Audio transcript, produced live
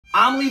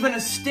I'm leaving a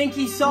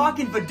stinky sock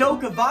and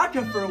vodka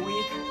vodka for a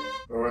week.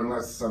 Or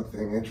unless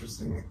something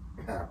interesting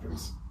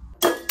happens.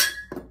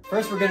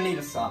 First, we're gonna need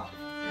a sock.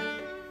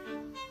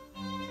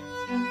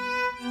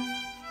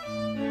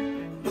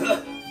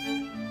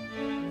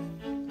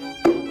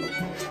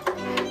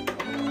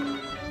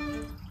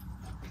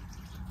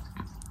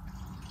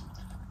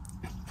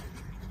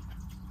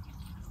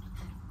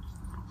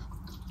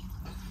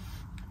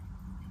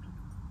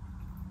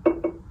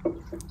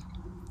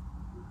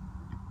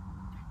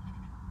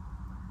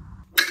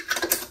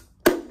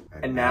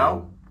 And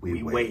now,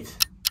 we wait.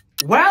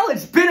 Well,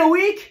 it's been a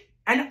week,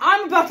 and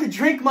I'm about to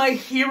drink my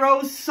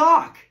hero's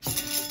sock.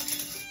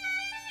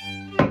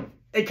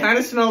 It kind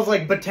of smells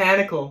like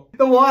botanical.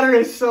 The water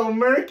is so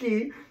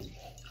murky.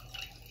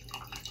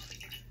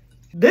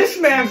 This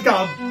man's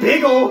got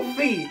big old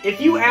feet. If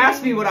you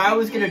asked me what I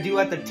was gonna do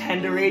at the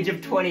tender age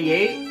of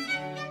 28,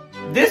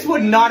 this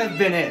would not have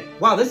been it.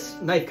 Wow, this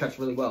knife cuts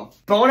really well.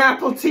 Bone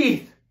apple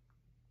teeth.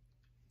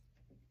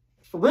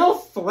 It's real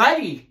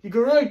thready. You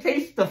can really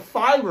taste the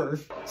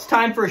fibers. It's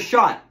time for a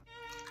shot.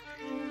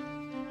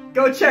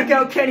 Go check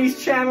out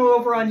Kenny's channel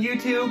over on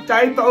YouTube,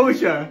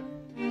 Diboja.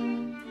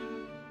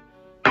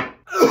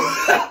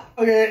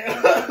 Okay,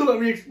 let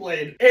me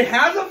explain. It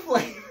has a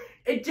flavor.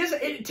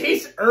 It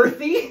tastes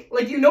earthy.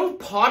 Like, you know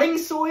potting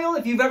soil?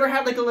 If you've ever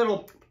had like a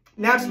little,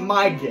 that's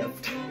my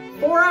gift.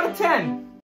 4 out of 10.